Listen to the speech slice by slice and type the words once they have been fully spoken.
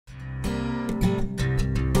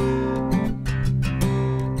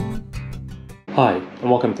Hi, and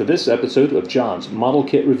welcome to this episode of John's Model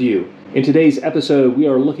Kit Review. In today's episode, we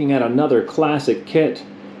are looking at another classic kit.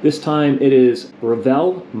 This time it is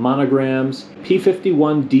Revell-Monogram's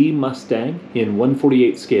P-51D Mustang in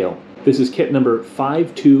 1/48 scale. This is kit number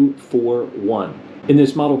 5241. In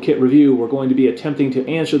this model kit review, we're going to be attempting to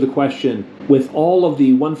answer the question, with all of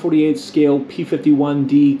the 1/48 scale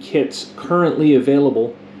P-51D kits currently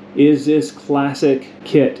available, is this classic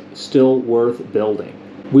kit still worth building?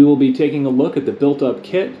 We will be taking a look at the built-up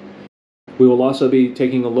kit. We will also be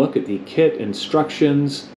taking a look at the kit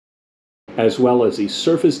instructions, as well as the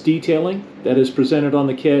surface detailing that is presented on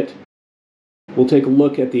the kit. We'll take a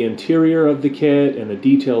look at the interior of the kit and the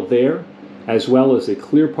detail there, as well as the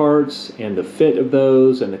clear parts and the fit of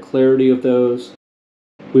those and the clarity of those.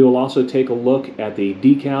 We will also take a look at the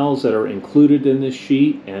decals that are included in this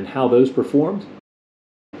sheet and how those performed.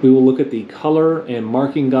 We will look at the color and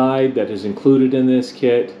marking guide that is included in this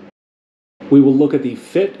kit. We will look at the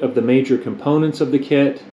fit of the major components of the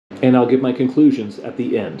kit, and I'll give my conclusions at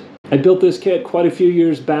the end. I built this kit quite a few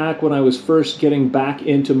years back when I was first getting back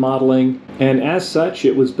into modeling, and as such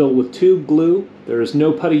it was built with tube glue. There is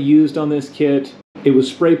no putty used on this kit. It was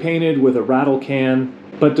spray painted with a rattle can,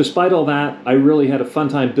 but despite all that, I really had a fun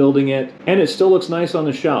time building it, and it still looks nice on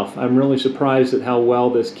the shelf. I'm really surprised at how well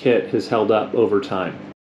this kit has held up over time.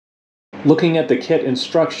 Looking at the kit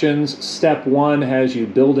instructions, step 1 has you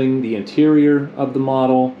building the interior of the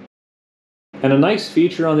model. And a nice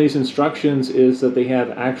feature on these instructions is that they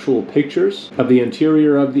have actual pictures of the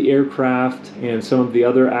interior of the aircraft and some of the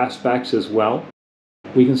other aspects as well.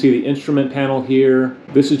 We can see the instrument panel here.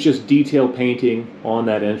 This is just detail painting on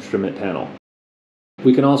that instrument panel.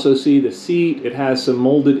 We can also see the seat. It has some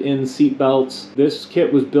molded in seat belts. This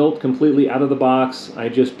kit was built completely out of the box. I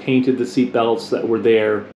just painted the seat belts that were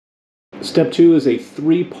there. Step 2 is a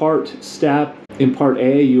 3-part step. In part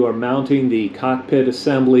A, you are mounting the cockpit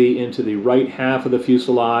assembly into the right half of the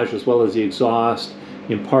fuselage as well as the exhaust.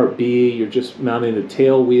 In part B, you're just mounting the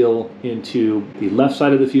tail wheel into the left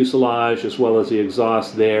side of the fuselage as well as the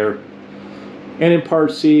exhaust there. And in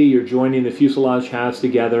part C, you're joining the fuselage halves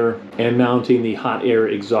together and mounting the hot air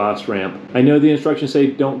exhaust ramp. I know the instructions say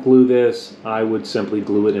don't glue this. I would simply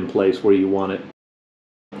glue it in place where you want it.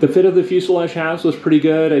 The fit of the fuselage halves was pretty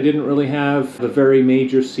good. I didn't really have a very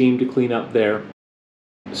major seam to clean up there.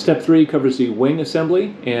 Step 3 covers the wing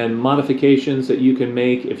assembly and modifications that you can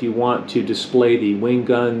make if you want to display the wing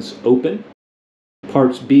guns open.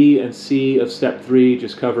 Parts B and C of step 3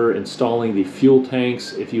 just cover installing the fuel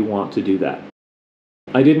tanks if you want to do that.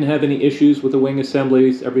 I didn't have any issues with the wing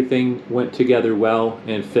assemblies. Everything went together well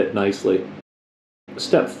and fit nicely.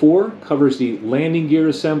 Step 4 covers the landing gear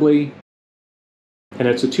assembly. And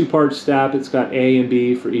it's a 2-part step. It's got A and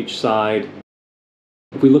B for each side.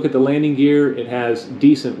 If we look at the landing gear, it has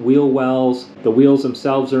decent wheel wells. The wheels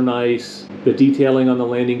themselves are nice. The detailing on the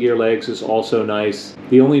landing gear legs is also nice.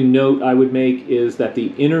 The only note I would make is that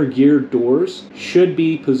the inner gear doors should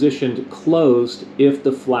be positioned closed if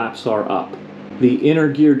the flaps are up. The inner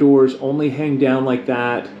gear doors only hang down like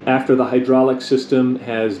that after the hydraulic system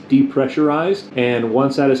has depressurized, and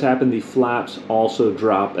once that has happened, the flaps also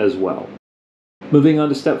drop as well. Moving on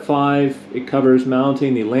to step 5, it covers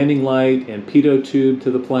mounting the landing light and pitot tube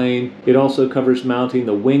to the plane. It also covers mounting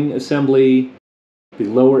the wing assembly, the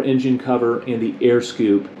lower engine cover, and the air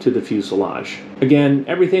scoop to the fuselage. Again,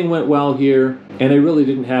 everything went well here, and I really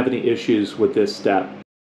didn't have any issues with this step.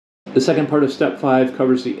 The second part of step 5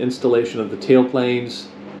 covers the installation of the tailplanes.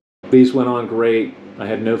 These went on great. I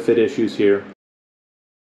had no fit issues here.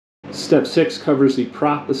 Step 6 covers the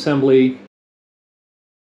prop assembly.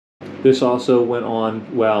 This also went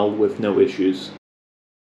on well with no issues.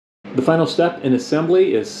 The final step in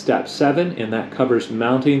assembly is step 7, and that covers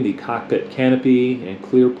mounting the cockpit canopy and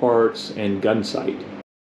clear parts and gun sight.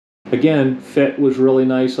 Again, fit was really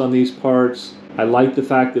nice on these parts. I like the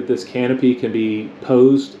fact that this canopy can be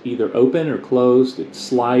posed either open or closed. It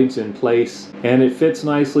slides in place, and it fits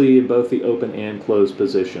nicely in both the open and closed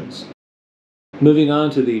positions. Moving on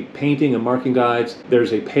to the painting and marking guides,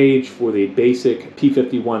 there's a page for the basic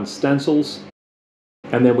P-51 stencils,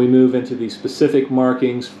 and then we move into the specific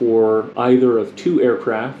markings for either of 2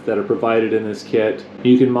 aircraft that are provided in this kit.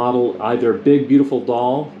 You can model either Big Beautiful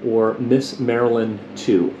Doll or Miss Maryland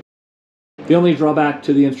 2. The only drawback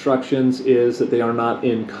to the instructions is that they are not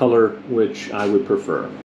in color, which I would prefer.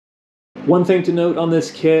 One thing to note on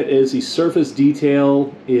this kit is the surface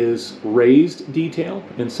detail is raised detail,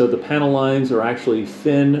 and so the panel lines are actually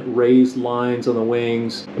thin raised lines on the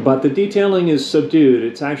wings, but the detailing is subdued.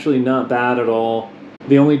 It's actually not bad at all.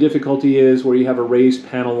 The only difficulty is where you have a raised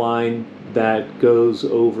panel line, that goes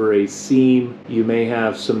over a seam, you may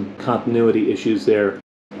have some continuity issues there.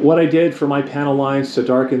 What I did for my panel lines to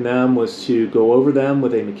darken them was to go over them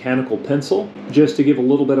with a mechanical pencil, just to give a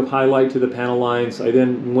little bit of highlight to the panel lines. I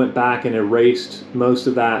then went back and erased most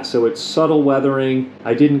of that, so it's subtle weathering.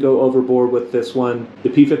 I didn't go overboard with this one. The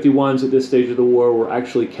P-51s at this stage of the war were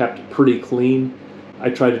actually kept pretty clean. I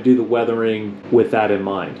tried to do the weathering with that in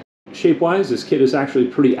mind. Shape-wise, this kit is actually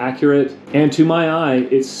pretty accurate, and to my eye,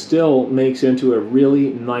 it still makes into a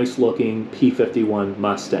really nice-looking P-51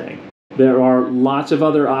 Mustang. There are lots of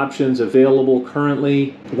other options available currently.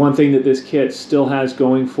 One thing that this kit still has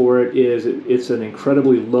going for it is it's an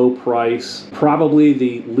incredibly low price, probably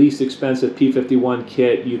the least expensive P-51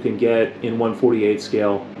 kit you can get in 1/48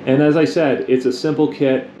 scale. And as I said, it's a simple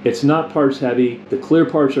kit. It's not parts heavy. The clear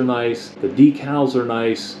parts are nice. The decals are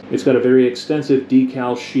nice. It's got a very extensive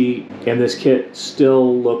decal sheet, and this kit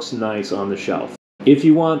still looks nice on the shelf. If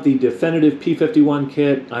you want the definitive P-51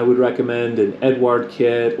 kit, I would recommend an Edward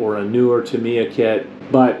kit or a newer Tamiya kit.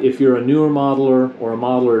 But if you're a newer modeler or a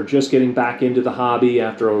modeler just getting back into the hobby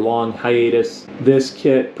after a long hiatus, this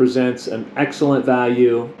kit presents an excellent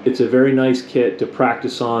value. It's a very nice kit to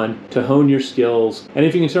practice on, to hone your skills. And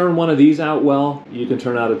if you can turn one of these out well, you can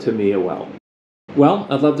turn out a Tamiya well. Well,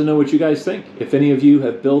 I'd love to know what you guys think. If any of you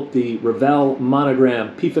have built the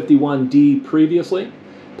Revell-Monogram P-51D previously,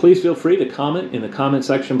 please feel free to comment in the comment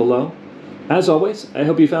section below. As always, I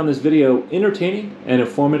hope you found this video entertaining and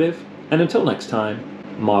informative, and until next time,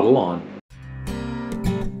 model on.